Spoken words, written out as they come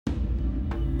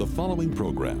The following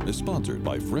program is sponsored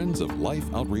by Friends of Life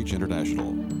Outreach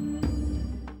International.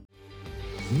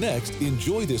 Next,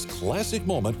 enjoy this classic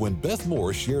moment when Beth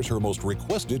Moore shares her most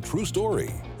requested true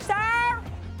story. Sir,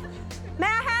 may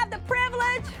I have the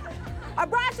privilege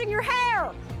of brushing your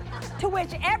hair? To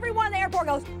which everyone in the airport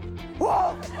goes,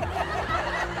 whoa!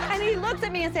 And he looks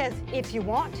at me and says, if you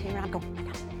want to. And I go,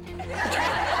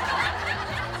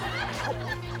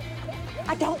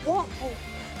 I don't want to.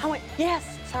 I went,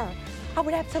 yes, sir, I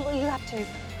would absolutely love to.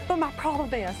 But my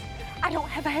problem is, I don't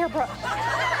have a hairbrush.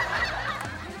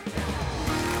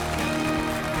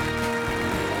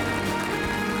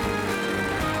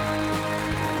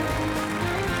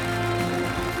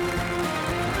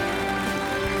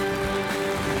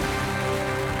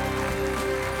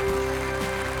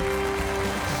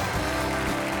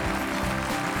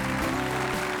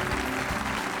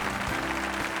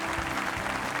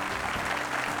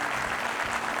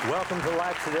 Welcome to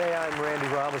Life Today. I'm Randy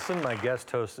Robison. My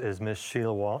guest host is Miss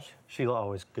Sheila Walsh. Sheila,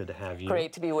 always good to have you.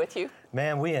 Great to be with you.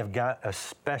 Man, we have got a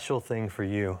special thing for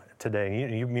you today.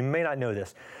 You may not know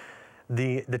this.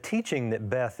 The teaching that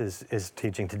Beth is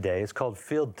teaching today is called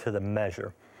Filled to the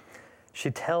Measure. She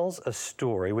tells a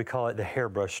story. We call it the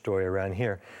hairbrush story around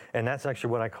here. And that's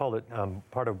actually what I call it.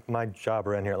 Part of my job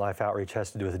around here at Life Outreach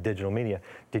has to do with digital media.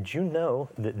 Did you know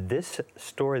that this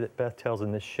story that Beth tells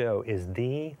in this show is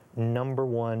the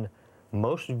 #1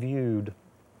 most viewed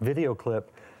video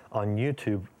clip on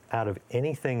YouTube out of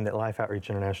anything that Life Outreach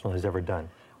International has ever done?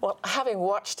 Well, having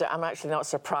watched it, I'm actually not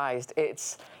surprised.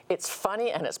 It's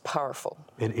funny and it's powerful.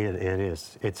 It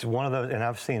is. It's one of those, and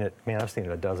I've seen it, man, I've seen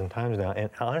it a dozen times now, and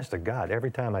honest to God, every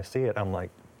time I see it, I'm like,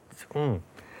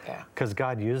 Yeah. Because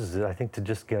God uses it, I think, to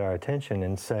just get our attention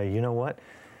and say, you know what?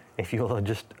 If you will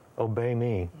just obey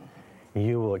me,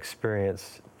 you will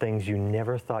experience things you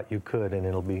never thought you could, and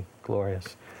it'll be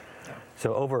glorious. Yeah.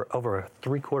 So over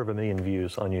 750,000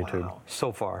 views on YouTube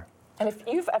so far. And if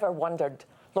you've ever wondered,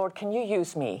 Lord, can you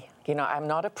use me? You know, I'm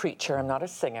not a preacher, I'm not a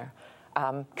singer.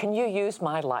 Can you use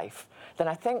my life? Then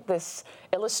I think this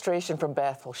illustration from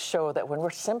Beth will show that when we're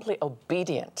simply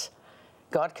obedient,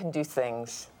 God can do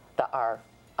things that are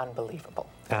unbelievable.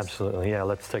 Absolutely, yeah,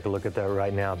 let's take a look at that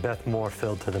right now. Beth Moore,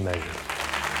 Filled to the Measure.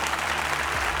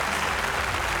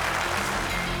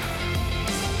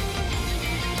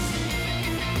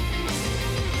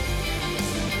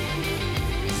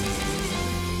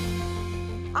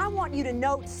 I want you to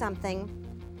note something.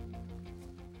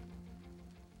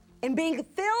 In being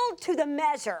filled to the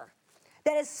measure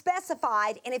that is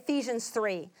specified in Ephesians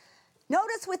 3.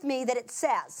 Notice with me that it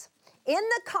says, in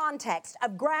the context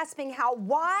of grasping how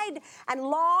wide and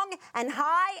long and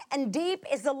high and deep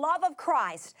is the love of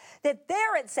Christ, that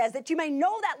there it says that you may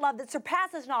know that love that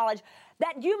surpasses knowledge,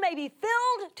 that you may be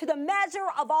filled to the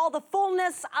measure of all the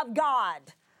fullness of God.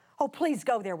 Oh, please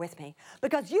go there with me,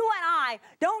 because you and I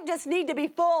don't just need to be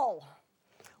full.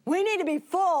 We need to be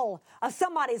full of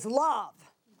somebody's love.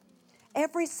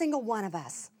 Every single one of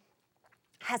us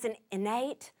has an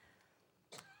innate,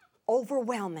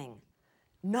 overwhelming,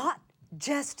 not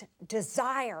just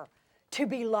desire to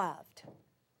be loved,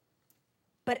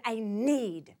 but a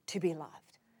need to be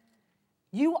loved.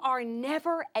 You are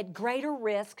never at greater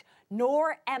risk,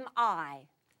 nor am I,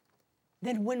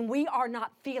 than when we are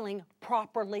not feeling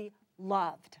properly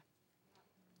loved.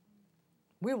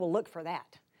 We will look for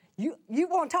that. You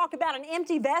want to talk about an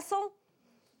empty vessel?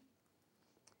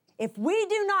 If we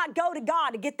do not go to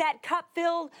God to get that cup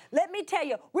filled, let me tell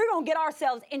you, we're going to get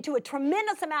ourselves into a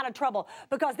tremendous amount of trouble,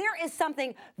 because there is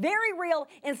something very real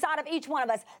inside of each one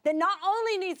of us that not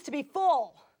only needs to be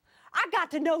full, I got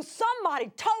to know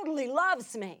somebody totally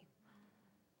loves me.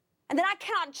 And that I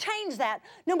cannot change that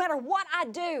no matter what I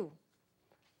do.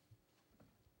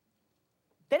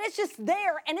 That it's just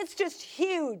there and it's just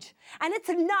huge. And it's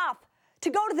enough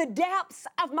to go to the depths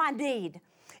of my need.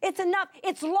 It's enough.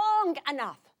 It's long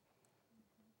enough.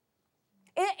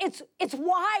 It's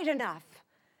wide enough.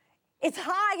 It's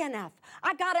high enough.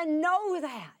 I got to know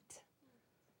that.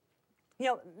 You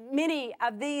know, many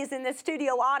of these in this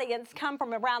studio audience come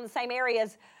from around the same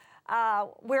areas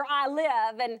where I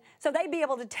live, and so they'd be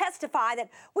able to testify that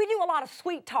we do a lot of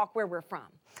sweet talk where we're from.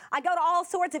 I go to all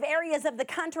sorts of areas of the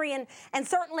country and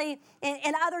certainly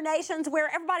in other nations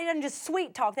where everybody doesn't just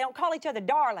sweet talk. They don't call each other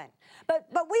darling. But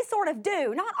we sort of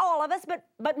do. Not all of us,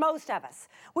 but most of us.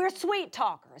 We're sweet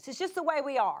talkers. It's just the way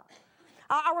we are.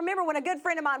 I remember when a good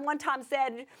friend of mine one time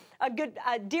said,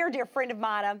 a dear friend of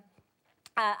mine,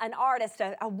 an artist,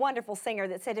 a wonderful singer,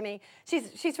 that said to me,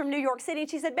 she's from New York City, and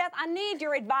she said, Beth, I need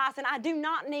your advice, and I do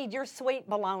not need your sweet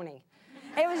baloney.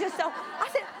 It was just so, I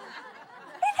said,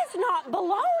 it is not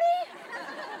baloney.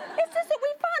 It's just that we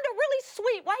find a really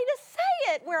sweet way to say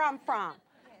it where I'm from.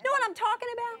 You know what I'm talking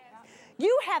about?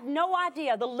 You have no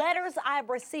idea the letters I've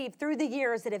received through the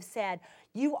years that have said,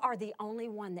 you are the only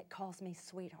one that calls me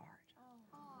sweetheart.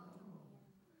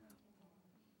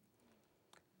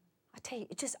 I tell you,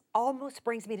 it just almost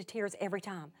brings me to tears every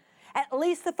time. At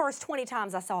least the first 20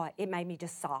 times I saw it, it made me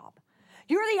just sob.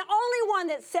 You're the only one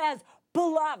that says,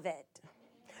 beloved.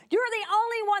 You're the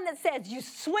only one that says, you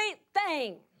sweet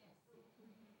thing.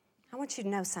 I want you to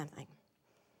know something.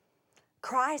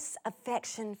 Christ's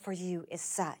affection for you is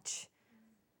such.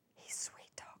 He sweet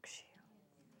talks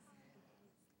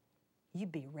you.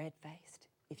 You'd be red-faced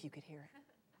if you could hear it.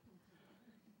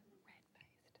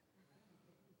 Red-faced.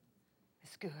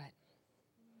 It's good.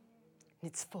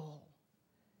 It's full.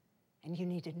 And you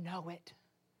need to know it.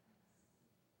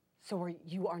 So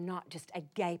you are not just a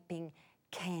gaping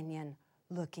canyon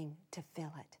looking to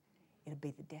fill it. It'll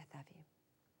be the death of you.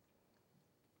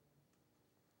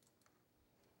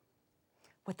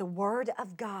 What the Word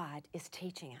of God is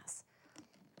teaching us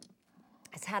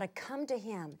is how to come to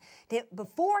Him. That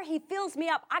before He fills me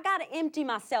up, I got to empty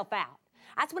myself out.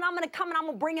 That's when I'm going to come and I'm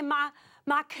going to bring Him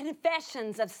my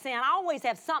confessions of sin. I always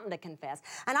have something to confess.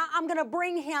 And I'm going to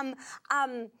bring Him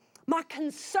my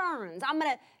concerns. I'm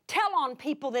going to tell on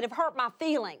people that have hurt my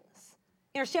feelings.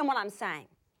 You understand what I'm saying?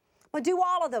 I'm going to do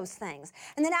all of those things.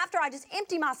 And then after I just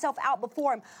empty myself out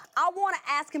before Him, I want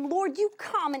to ask Him, Lord, you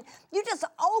come and you just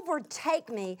overtake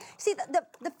me. See,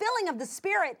 the filling of the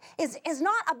Spirit is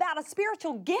not about a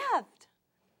spiritual gift.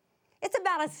 It's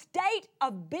about a state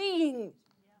of being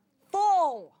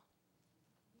full.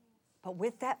 But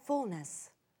with that fullness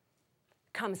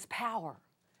comes power.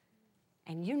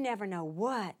 And you never know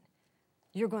what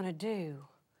you're going to do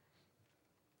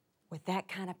with that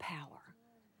kind of power.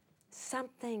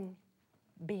 Something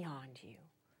beyond you.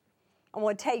 I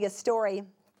want to tell you a story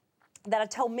that I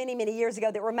told many, many years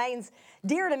ago that remains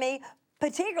dear to me,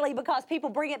 particularly because people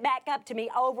bring it back up to me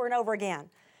over and over again.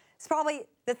 It's probably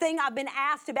the thing I've been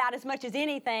asked about as much as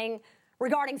anything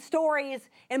regarding stories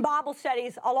and Bible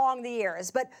studies along the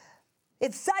years. But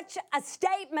it's such a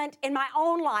statement in my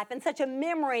own life and such a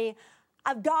memory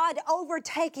of God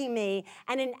overtaking me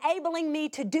and enabling me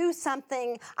to do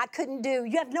something I couldn't do.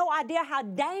 You have no idea how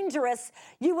dangerous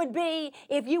you would be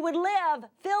if you would live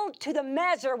filled to the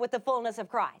measure with the fullness of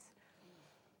Christ.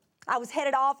 I was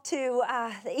headed off to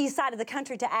the east side of the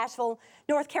country to Asheville,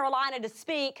 North Carolina to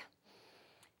speak,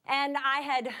 and I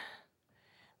had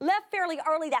left fairly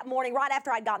early that morning, right after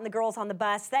I'd gotten the girls on the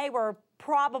bus. They were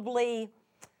probably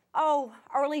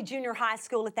early junior high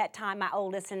school at that time, my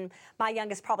oldest, and my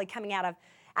youngest probably coming out of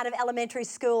elementary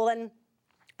school. And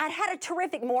I'd had a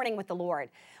terrific morning with the Lord.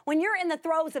 When you're in the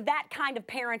throes of that kind of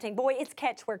parenting, boy, it's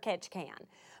catch where catch can.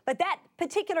 But that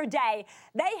particular day,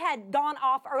 they had gone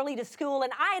off early to school,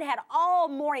 and I had had all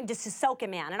morning just to soak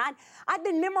him in. And I'd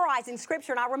been memorizing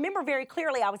Scripture, and I remember very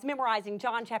clearly I was memorizing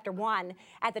John chapter 1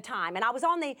 at the time. And I was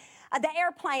on the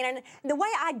airplane, and the way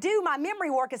I do my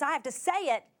memory work is I have to say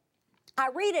it. I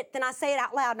read it, then I say it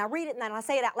out loud, and I read it, and then I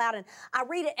say it out loud, and I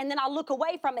read it, and then I look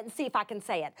away from it and see if I can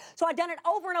say it. So I'd done it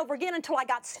over and over again until I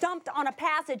got stumped on a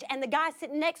passage, and the guy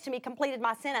sitting next to me completed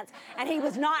my sentence, and he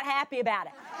was not happy about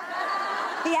it.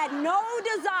 He had no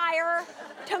desire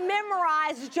to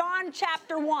memorize John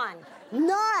chapter 1.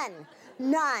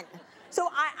 None. So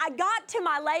I got to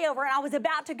my layover, and I was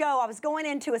about to go. I was going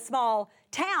into a small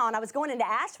town. I was going into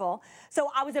Asheville, so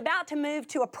I was about to move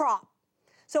to a prop.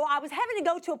 So I was having to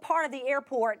go to a part of the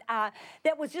airport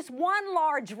that was just one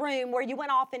large room where you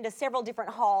went off into several different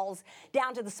halls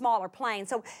down to the smaller plane.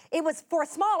 So it was for a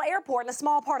small airport and a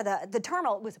small part of the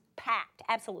terminal. It was packed,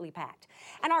 absolutely packed.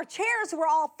 And our chairs were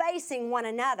all facing one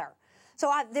another. So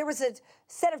there was a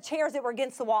set of chairs that were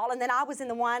against the wall, and then I was in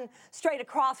the one straight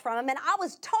across from them, and I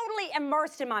was totally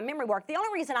immersed in my memory work. The only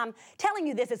reason I'm telling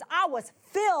you this is I was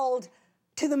filled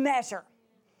to the measure.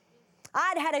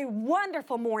 I'd had a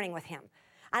wonderful morning with him.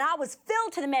 And I was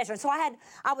filled to the measure. So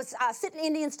I was sitting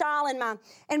Indian style in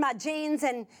my jeans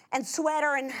and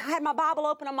sweater, and had my Bible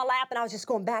open on my lap, and I was just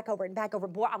going back over it and back over it.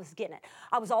 Boy, I was getting it.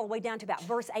 I was all the way down to about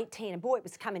verse 18, and boy, it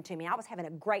was coming to me. I was having a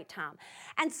great time.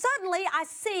 And suddenly I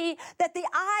see that the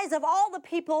eyes of all the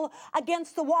people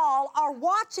against the wall are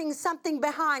watching something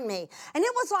behind me. And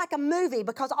it was like a movie,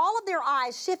 because all of their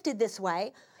eyes shifted this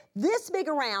way, this big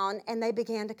around, and they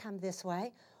began to come this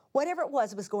way. Whatever it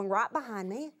was going right behind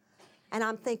me. And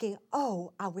I'm thinking,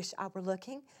 oh, I wish I were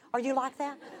looking. Are you like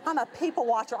that? I'm a people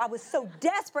watcher. I was so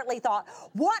desperately thought,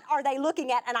 what are they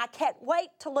looking at? And I can't wait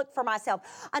to look for myself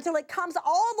until it comes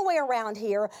all the way around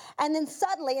here. And then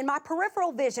suddenly, in my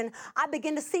peripheral vision, I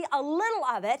begin to see a little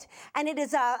of it. And it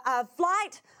is a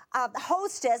flight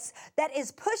hostess that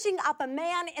is pushing up a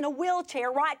man in a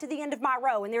wheelchair right to the end of my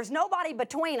row, and there's nobody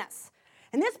between us.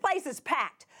 And this place is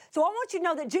packed. So I want you to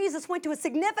know that Jesus went to a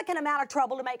significant amount of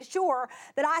trouble to make sure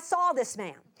that I saw this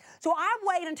man. So I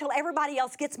wait until everybody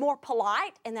else gets more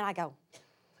polite, and then I go.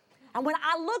 And when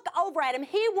I look over at him,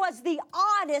 he was the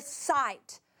oddest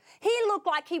sight. He looked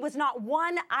like he was not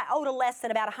one iota less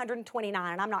than about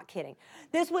 129, and I'm not kidding.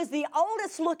 This was the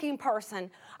oldest looking person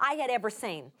I had ever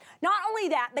seen. Not only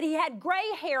that, but he had gray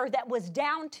hair that was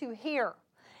down to here.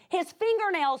 His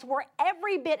fingernails were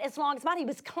every bit as long as mine. He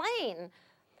was clean,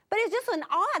 but it's just an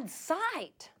odd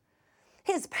sight.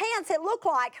 His pants, it looked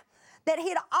like that he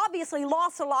had obviously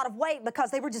lost a lot of weight because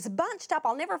they were just bunched up.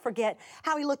 I'll never forget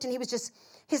how he looked, and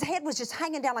his head was just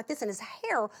hanging down like this, and his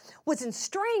hair was in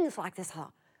strings like this. I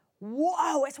thought,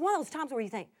 whoa, it's one of those times where you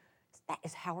think, that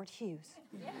is Howard Hughes.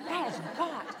 That has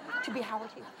got to be Howard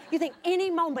Hughes. You think any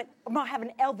moment we're going to have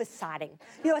an Elvis sighting.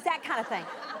 You know, it's that kind of thing.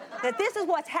 That this is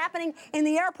what's happening in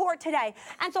the airport today.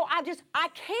 And so I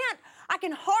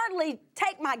can hardly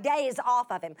take my gaze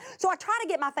off of him. So I try to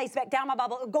get my face back down my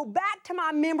Bible, go back to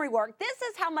my memory work. This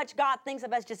is how much God thinks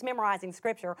of us just memorizing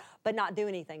Scripture, but not do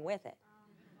anything with it.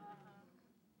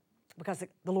 Because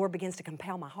the Lord begins to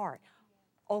compel my heart.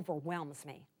 Overwhelms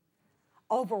me.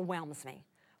 Overwhelms me.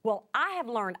 Well, I have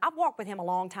learned, I've walked with him a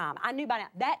long time. I knew by now,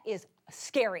 that is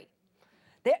scary.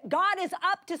 That God is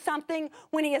up to something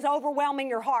when he is overwhelming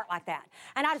your heart like that.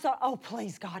 And I just thought, oh,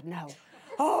 please, God, no.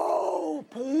 Oh,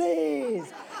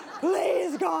 please.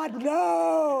 Please, God,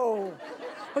 no.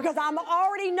 Because I'm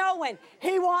already knowing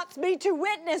he wants me to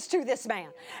witness to this man.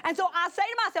 And so I say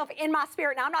to myself in my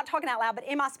spirit, now I'm not talking out loud, but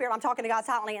in my spirit, I'm talking to God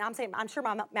silently, and I'm saying, I'm sure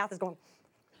my mouth is going,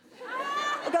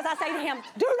 because I say to him,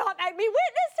 do not make me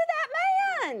witness to that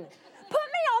man. Put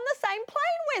me on the same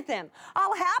plane with him.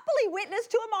 I'll happily witness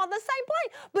to him on the same plane.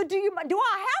 But do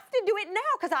I have to do it now?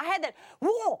 Because I had that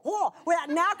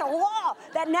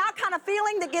that now kind of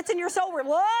feeling that gets in your soul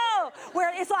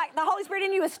where it's like the Holy Spirit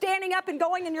in you is standing up and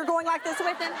going, and you're going like this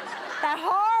with him. That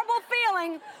horrible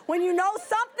feeling when you know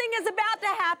something is about to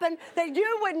happen that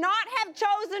you would not have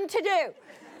chosen to do.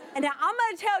 And now I'm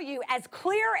going to tell you, as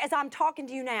clear as I'm talking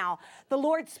to you now, the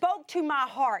Lord spoke to my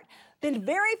heart. Been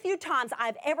very few times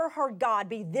I've ever heard God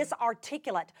be this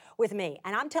articulate with me.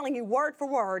 And I'm telling you, word for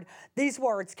word, these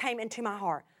words came into my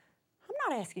heart.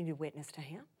 I'm not asking you to witness to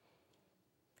him.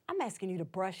 I'm asking you to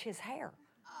brush his hair.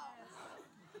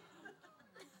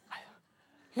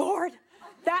 Lord,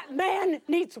 that man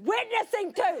needs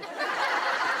witnessing to.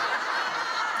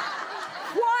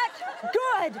 What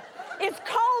good is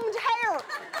combed hair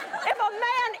if a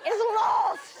man is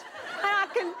lost? And I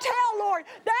can tell, Lord,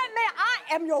 that man,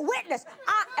 I am your witness.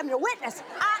 I am your witness.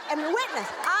 I am your witness.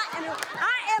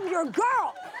 I am your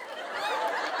girl.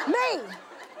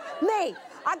 Me.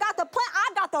 I got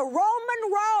the Roman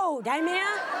road.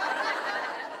 Amen.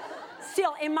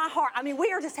 Still in my heart. I mean,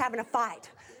 we are just having a fight.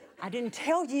 I didn't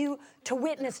tell you to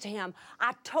witness to him.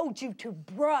 I told you to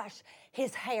brush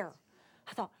his hair.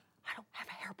 I thought, I don't have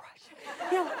a hairbrush.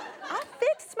 You know, I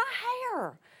fixed my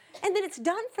hair. And then it's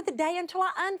done for the day until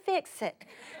I unfix it.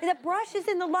 And the brush is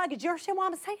in the luggage. You understand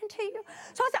what I'm saying to you?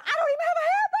 So I said, I don't even have a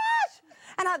hairbrush.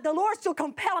 And the Lord's still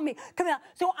compelling me.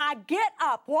 So I get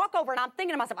up, walk over, and I'm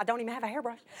thinking to myself, I don't even have a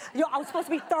hairbrush. You know, I was supposed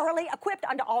to be thoroughly equipped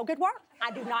unto all good work.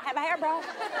 I do not have a hairbrush.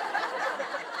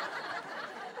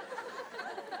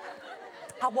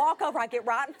 I walk over, I get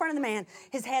right in front of the man.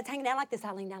 His head's hanging down like this.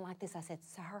 I lean down like this. I said,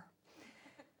 sir,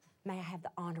 may I have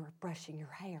the honor of brushing your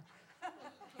hair?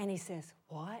 And he says,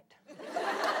 what?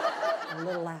 A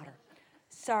little louder.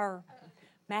 Sir,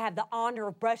 may I have the honor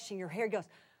of brushing your hair? He goes,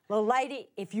 little lady,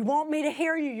 if you want me to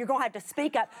hear you, you're going to have to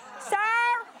speak up. Sir,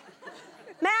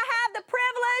 may I have the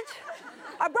privilege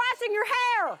of brushing your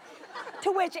hair?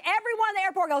 To which everyone in the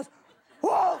airport goes,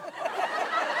 whoa.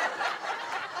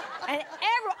 And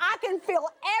I can feel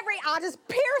every eye just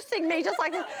piercing me just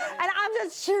like this. And I'm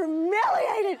just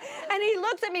humiliated. And he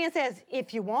looks at me and says,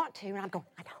 if you want to. And I'm going,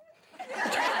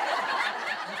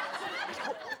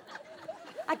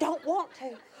 I don't want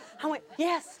to. I went,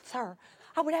 yes, sir.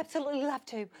 I would absolutely love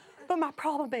to. But my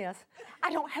problem is,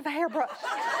 I don't have a hairbrush.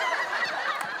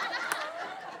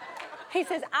 He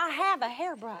says, I have a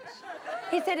hairbrush.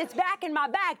 He said, it's back in my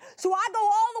bag. So I go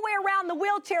all the way around the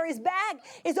wheelchair. His bag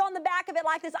is on the back of it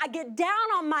like this. I get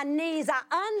down on my knees. I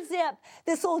unzip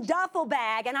this little duffel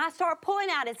bag, and I start pulling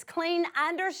out his clean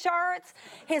undershirts,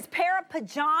 his pair of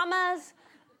pajamas,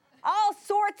 all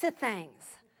sorts of things.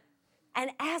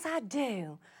 And as I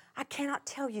do, I cannot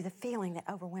tell you the feeling that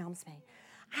overwhelms me.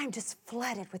 I'm just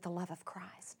flooded with the love of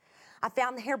Christ. I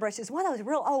found the hairbrushes, one of those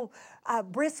real old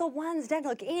bristle ones, doesn't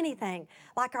look anything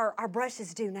like our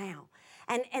brushes do now.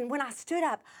 And when I stood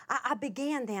up, I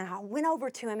began then. I went over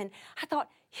to him and I thought,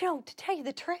 to tell you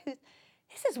the truth,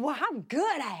 this is what I'm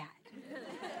good at.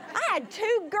 I had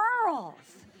 2 girls.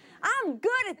 I'm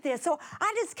good at this. So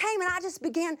I just came and I just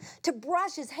began to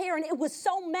brush his hair, and it was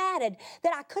so matted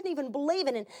that I couldn't even believe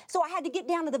it. And so I had to get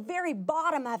down to the very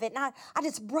bottom of it, and I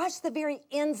just brushed the very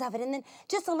ends of it, and then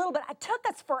just a little bit. It took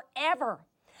us forever.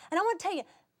 And I want to tell you,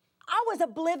 I was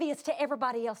oblivious to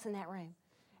everybody else in that room.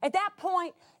 At that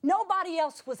point, nobody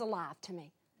else was alive to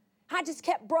me. I just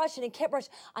kept brushing and kept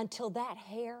brushing until that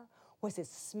hair was as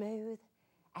smooth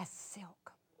as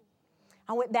silk.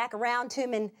 I went back around to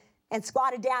him and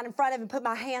squatted down in front of him, put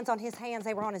my hands on his hands.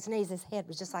 They were on his knees. His head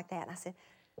was just like that. And I said,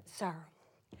 "Sir,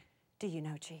 do you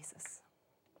know Jesus?"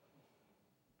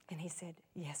 And he said,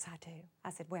 "Yes, I do." I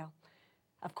said, "Well,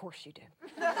 of course you do."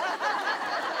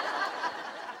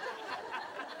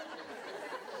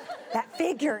 That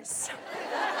figures.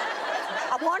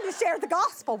 I wanted to share the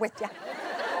gospel with you.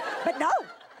 But no,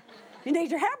 you need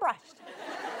your hair brushed.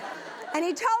 And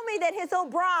he told me that his little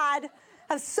bride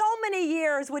of so many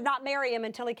years would not marry him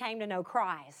until he came to know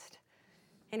Christ.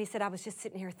 And he said, I was just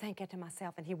sitting here thinking to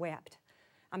myself, and he wept.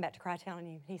 I'm about to cry telling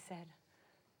you. He said,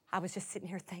 I was just sitting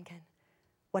here thinking,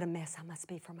 what a mess I must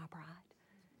be for my bride.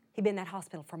 He'd been in that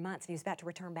hospital for months, and he was about to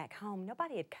return back home.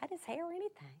 Nobody had cut his hair or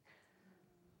anything.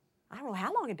 I don't know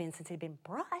how long it had been since he'd been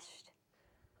brushed.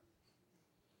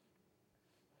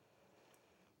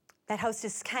 That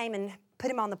hostess came and put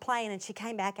him on the plane, and she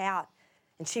came back out,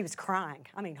 and she was crying.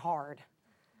 I mean, hard.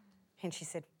 And she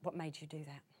said, what made you do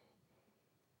that?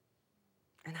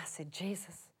 And I said,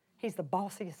 Jesus, he's the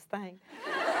bossiest thing.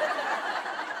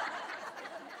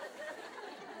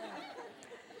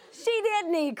 She did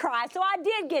need Christ, so I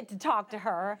did get to talk to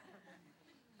her.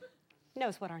 He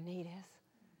knows what our need is.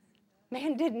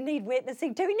 Man didn't need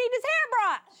witnessing to, he needed his hair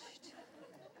brushed.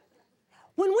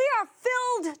 When we are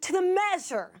filled to the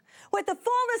measure with the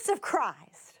fullness of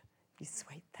Christ, you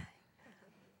sweet thing,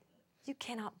 you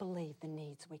cannot believe the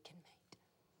needs we can meet.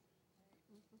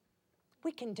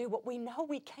 We can do what we know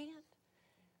we can.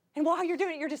 And while you're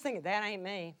doing it, you're just thinking, that ain't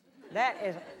me. That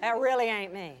really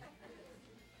ain't me.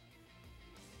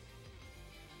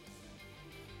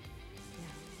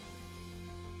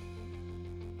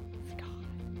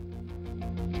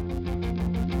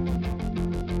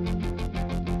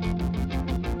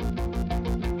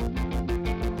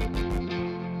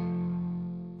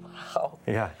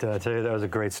 Yeah, did I tell you that was a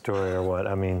great story or what?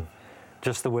 I mean,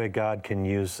 just the way God can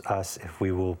use us if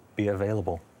we will be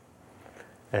available.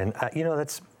 And, I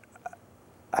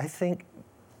think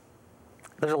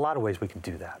there's a lot of ways we can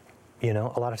do that.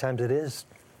 A lot of times it is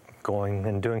going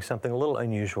and doing something a little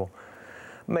unusual.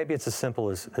 Maybe it's as simple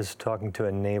as talking to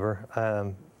a neighbor.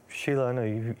 Sheila, I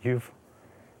know you've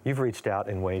reached out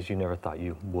in ways you never thought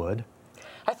you would.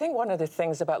 I think one of the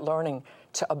things about learning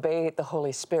to obey the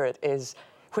Holy Spirit is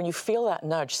when you feel that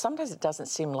nudge, sometimes it doesn't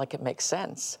seem like it makes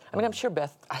sense. I mean, I'm sure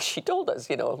Beth, she told us,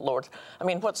 Lord,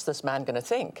 what's this man going to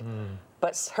think?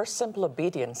 But her simple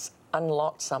obedience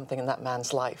unlocked something in that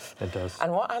man's life. It does.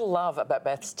 And what I love about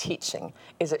Beth's teaching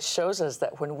is it shows us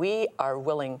that when we are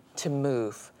willing to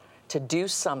move, to do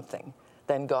something,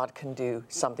 then God can do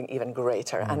something even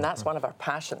greater. And that's one of our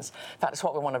passions. In fact, it's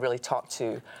what we want to really talk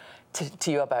to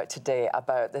you about today,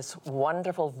 about this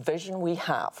wonderful vision we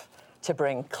have to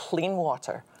bring clean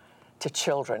water to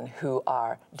children who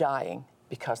are dying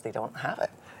because they don't have it.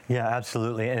 Yeah,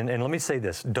 absolutely. And let me say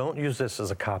this. Don't use this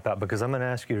as a cop-out, because I'm going to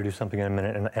ask you to do something in a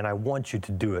minute, and I want you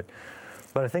to do it.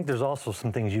 But I think there's also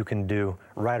some things you can do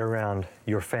right around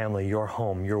your family, your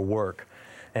home, your work.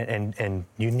 And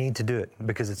you need to do it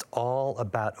because it's all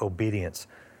about obedience.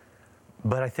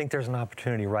 But I think there's an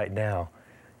opportunity right now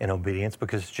in obedience,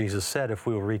 because Jesus said if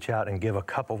we will reach out and give a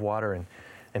cup of water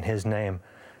in His name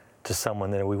to someone,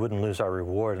 that we wouldn't lose our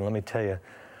reward. And let me tell you,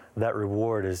 that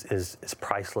reward is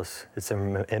priceless. It's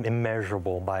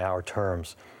immeasurable by our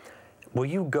terms. Will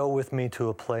you go with me to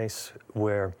a place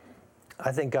where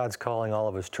I think God's calling all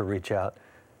of us to reach out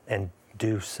and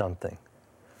do something?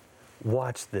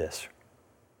 Watch this.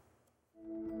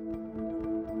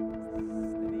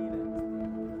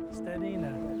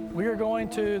 Stanina. We are going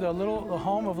to the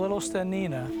home of little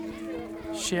Stanina.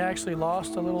 She actually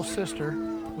lost a little sister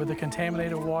with the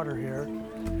contaminated water here.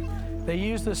 They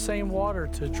use the same water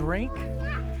to drink,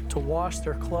 to wash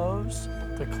their clothes,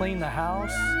 to clean the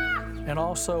house, and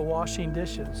also washing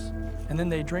dishes. And then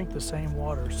they drink the same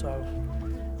water. So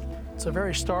it's a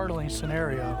very startling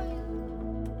scenario.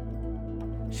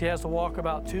 She has to walk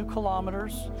about 2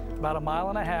 kilometers, about 1.5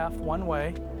 miles one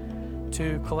way,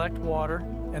 to collect water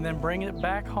and then bring it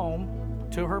back home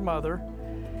to her mother.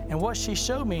 And what she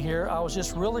showed me here, I was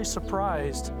just really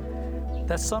surprised.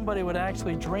 that somebody would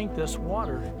actually drink this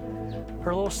water.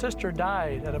 Her little sister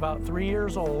died at about 3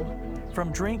 years old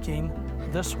from drinking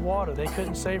this water. They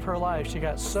couldn't save her life. She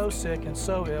got so sick and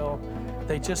so ill,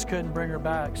 they just couldn't bring her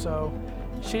back. So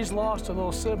she's lost a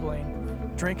little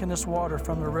sibling drinking this water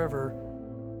from the river.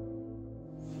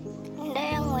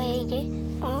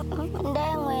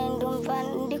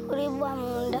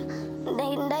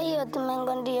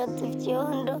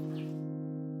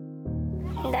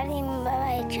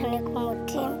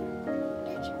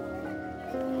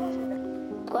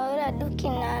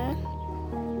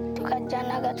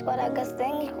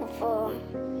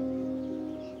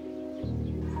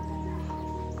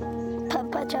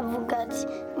 Papa chavuga ati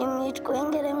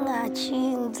nimwitwengere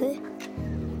mwacinze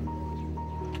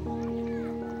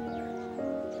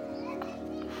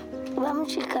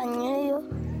bamushikanyeyo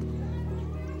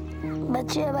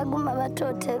baciye baguma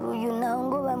batotera uyu naho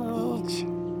ngo bamwice.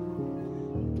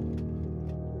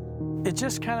 It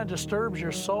just kind of disturbs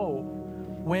your soul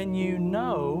when you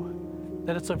know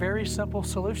that it's a very simple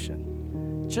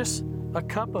solution. Just a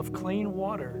cup of clean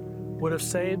water would have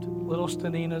saved little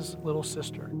Stanina's little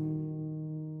sister.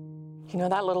 You know,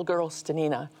 that little girl,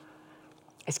 Stanina,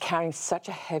 is carrying such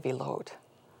a heavy load.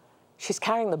 She's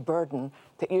carrying the burden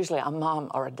that usually a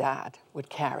mom or a dad would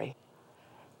carry.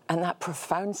 And that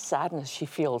profound sadness she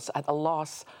feels at the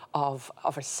loss of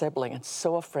her sibling, and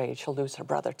so afraid she'll lose her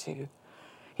brother too.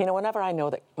 You know, whenever I know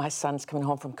that my son's coming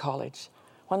home from college,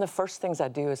 one of the first things I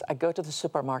do is I go to the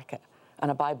supermarket and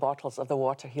I buy bottles of the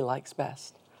water he likes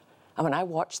best. And when I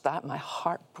watch that, my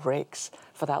heart breaks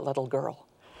for that little girl.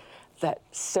 That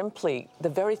simply the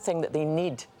very thing that they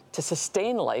need to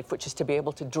sustain life, which is to be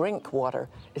able to drink water,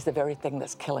 is the very thing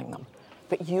that's killing them.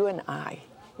 But you and I,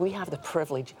 we have the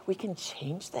privilege, we can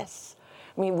change this.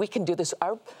 I mean, we can do this.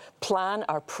 Our plan,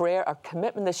 our prayer, our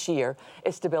commitment this year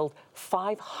is to build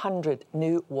 500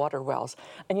 new water wells.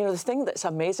 And you know, the thing that's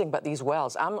amazing about these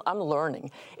wells, I'm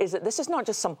learning, is that this is not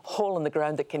just some hole in the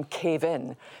ground that can cave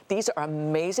in. These are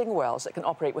amazing wells that can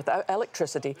operate without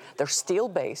electricity. They're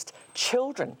steel-based.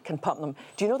 Children can pump them.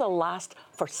 Do you know they'll last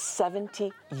for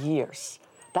 70 years?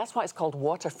 That's why it's called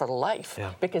water for life,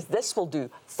 because this will do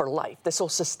for life. This will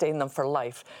sustain them for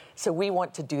life. So we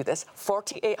want to do this.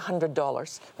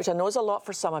 $4,800, which I know is a lot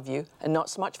for some of you and not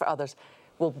so much for others,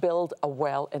 will build a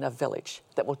well in a village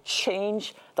that will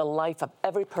change the life of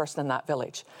every person in that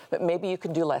village. But maybe you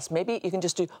can do less. Maybe you can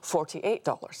just do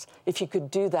 $48 if you could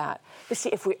do that. But see,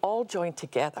 if we all join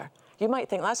together, you might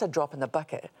think that's a drop in the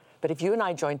bucket. But if you and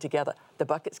I join together, the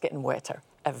bucket's getting wetter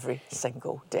every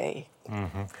single day.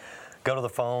 Mm-hmm. Go to the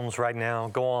phones right now,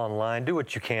 go online, do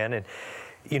what you can. And,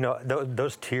 you know,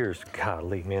 those tears,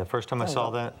 golly, man, first time I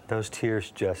saw that, those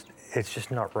tears it's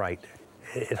just not right.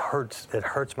 It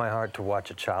hurts my heart to watch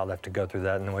a child have to go through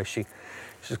that in the way she's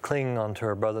clinging on to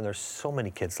her brother. And there's so many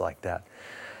kids like that.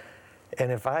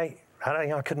 And if I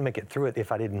couldn't make it through it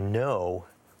if I didn't know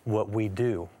what we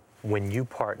do when you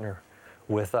partner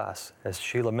with us. As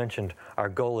Sheila mentioned, our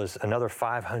goal is another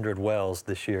 500 wells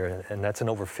this year, and that's in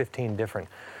over 15 different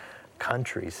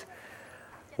countries.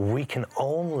 We can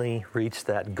only reach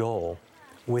that goal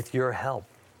with your help.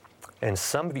 And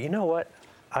some of you know what?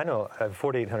 I know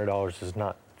 $4,800 is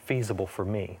not feasible for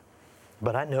me,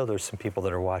 but I know there's some people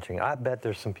that are watching. I bet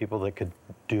there's some people that could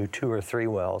do 2 or 3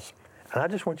 wells. And I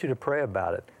just want you to pray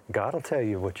about it. God will tell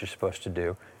you what you're supposed to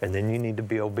do, and then you need to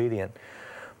be obedient.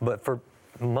 But for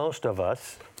most of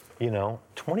us, you know,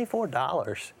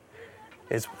 $24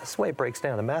 is, that's the way it breaks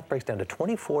down. The math breaks down to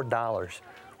 $24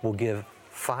 will give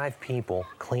 5 people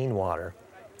clean water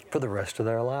for the rest of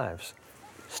their lives.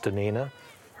 Stanina,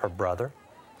 her brother,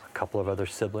 a couple of other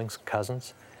siblings,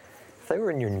 cousins. If they were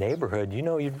in your neighborhood, you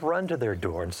know, you'd run to their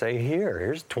door and say,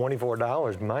 here's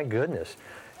 $24, my goodness.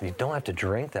 You don't have to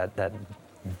drink that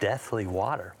deathly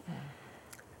water.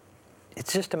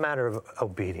 It's just a matter of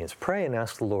obedience. Pray and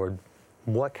ask the Lord,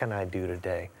 what can I do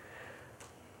today?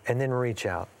 And then reach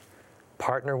out,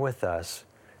 partner with us,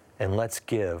 and let's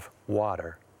give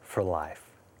water for life.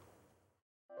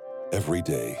 Every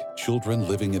day, children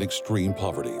living in extreme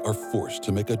poverty are forced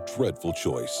to make a dreadful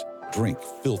choice: drink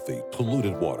filthy,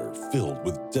 polluted water filled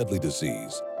with deadly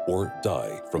disease, or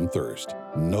die from thirst.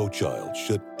 No child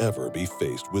should ever be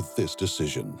faced with this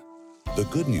decision. The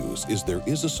good news is there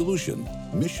is a solution.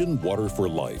 Mission Water for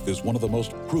Life is one of the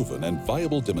most proven and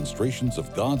viable demonstrations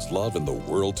of God's love in the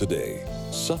world today.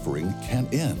 Suffering can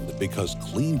end because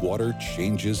clean water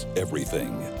changes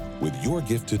everything. With your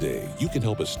gift today, you can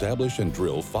help establish and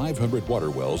drill 500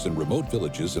 water wells in remote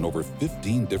villages in over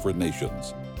 15 different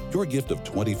nations. Your gift of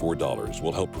 $24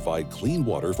 will help provide clean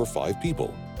water for 5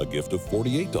 people. A gift of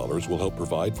 $48 will help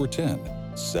provide for 10.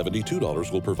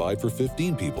 $72 will provide for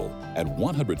 15 people, and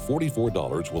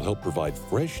 $144 will help provide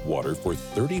fresh water for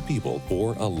 30 people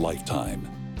for a lifetime.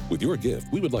 With your gift,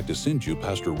 we would like to send you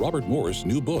Pastor Robert Morris'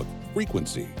 new book,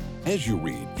 Frequency. As you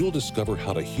read, you'll discover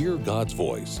how to hear God's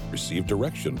voice, receive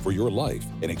direction for your life,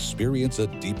 and experience a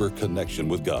deeper connection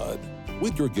with God.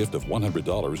 With your gift of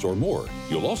 $100 or more,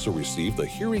 you'll also receive the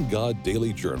Hearing God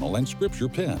Daily Journal and Scripture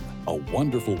Pen, a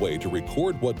wonderful way to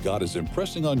record what God is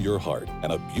impressing on your heart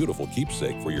and a beautiful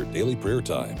keepsake for your daily prayer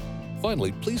time.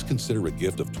 Finally, please consider a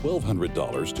gift of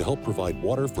 $1,200 to help provide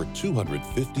water for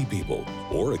 250 people,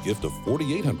 or a gift of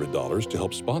 $4,800 to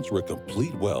help sponsor a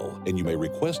complete well, and you may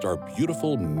request our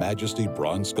beautiful Majesty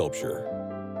bronze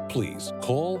sculpture. Please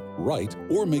call, write,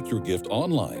 or make your gift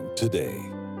online today.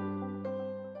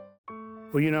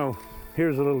 Well, you know,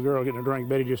 here's a little girl getting a drink.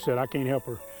 Betty just said, I can't help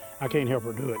her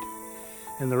do it.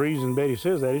 And the reason Betty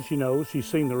says that is she knows, she's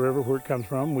seen the river where it comes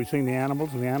from, we've seen the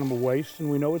animals and the animal waste,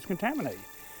 and we know it's contaminated.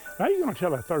 How are you going to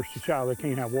tell a thirsty child they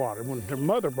can't have water? When their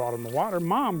mother brought them the water,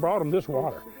 Mom brought them this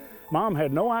water. Mom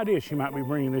had no idea she might be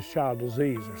bringing this child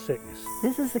disease or sickness.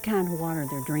 This is the kind of water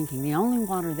they're drinking, the only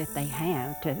water that they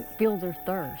have to fill their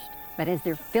thirst. But as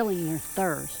they're filling their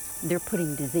thirst, they're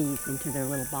putting disease into their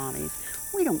little bodies.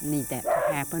 We don't need that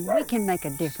to happen. We can make a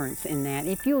difference in that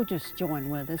if you'll just join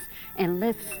with us, and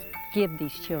let's give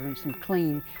these children some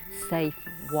clean, safe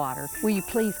water. Will you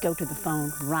please go to the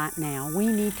phone right now? We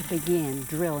need to begin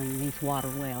drilling these water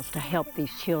wells to help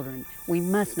these children. We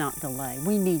must not delay.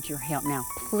 We need your help now.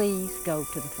 Please go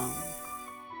to the phone.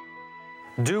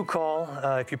 Do call.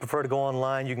 If you prefer to go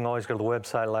online, you can always go to the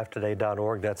website,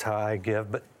 lifetoday.org. That's how I give.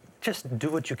 But just do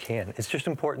what you can. It's just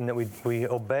important that we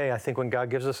obey. I think when God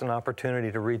gives us an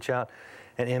opportunity to reach out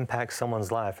and impact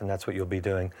someone's life, and that's what you'll be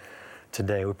doing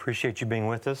today. We appreciate you being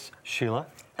with us. Sheila,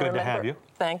 good to have you.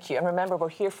 Thank you. And remember, we're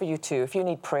here for you too. If you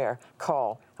need prayer,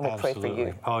 call and we'll pray for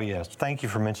you. Oh, yes. Thank you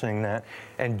for mentioning that.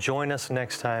 And join us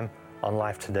next time on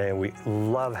Life Today. We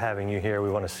love having you here.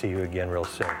 We want to see you again real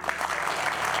soon.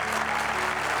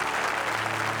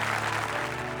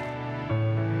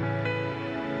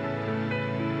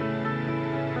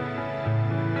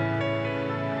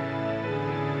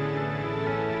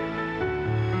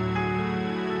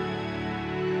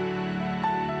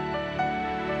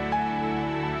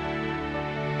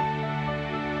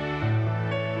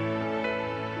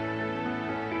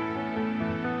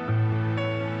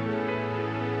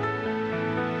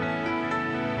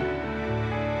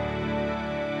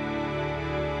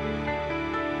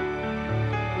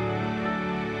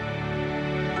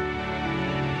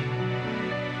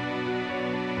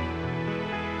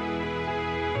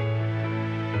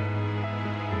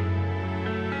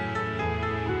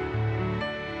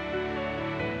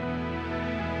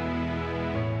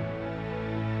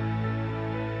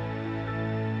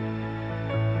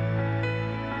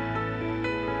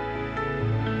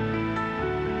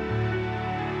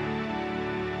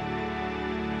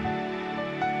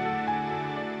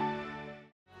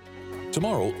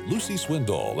 Tomorrow, Lucy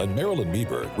Swindoll and Marilyn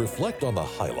Meberg reflect on the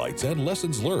highlights and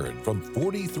lessons learned from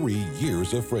 43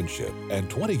 years of friendship and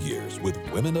 20 years with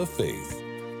Women of Faith.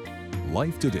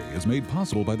 Life Today is made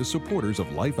possible by the supporters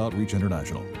of Life Outreach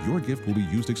International. Your gift will be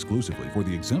used exclusively for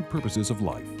the exempt purposes of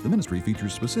life. The ministry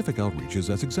features specific outreaches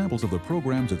as examples of the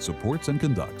programs it supports and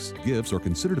conducts. Gifts are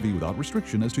considered to be without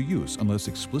restriction as to use unless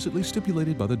explicitly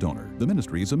stipulated by the donor. The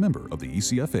ministry is a member of the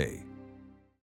ECFA.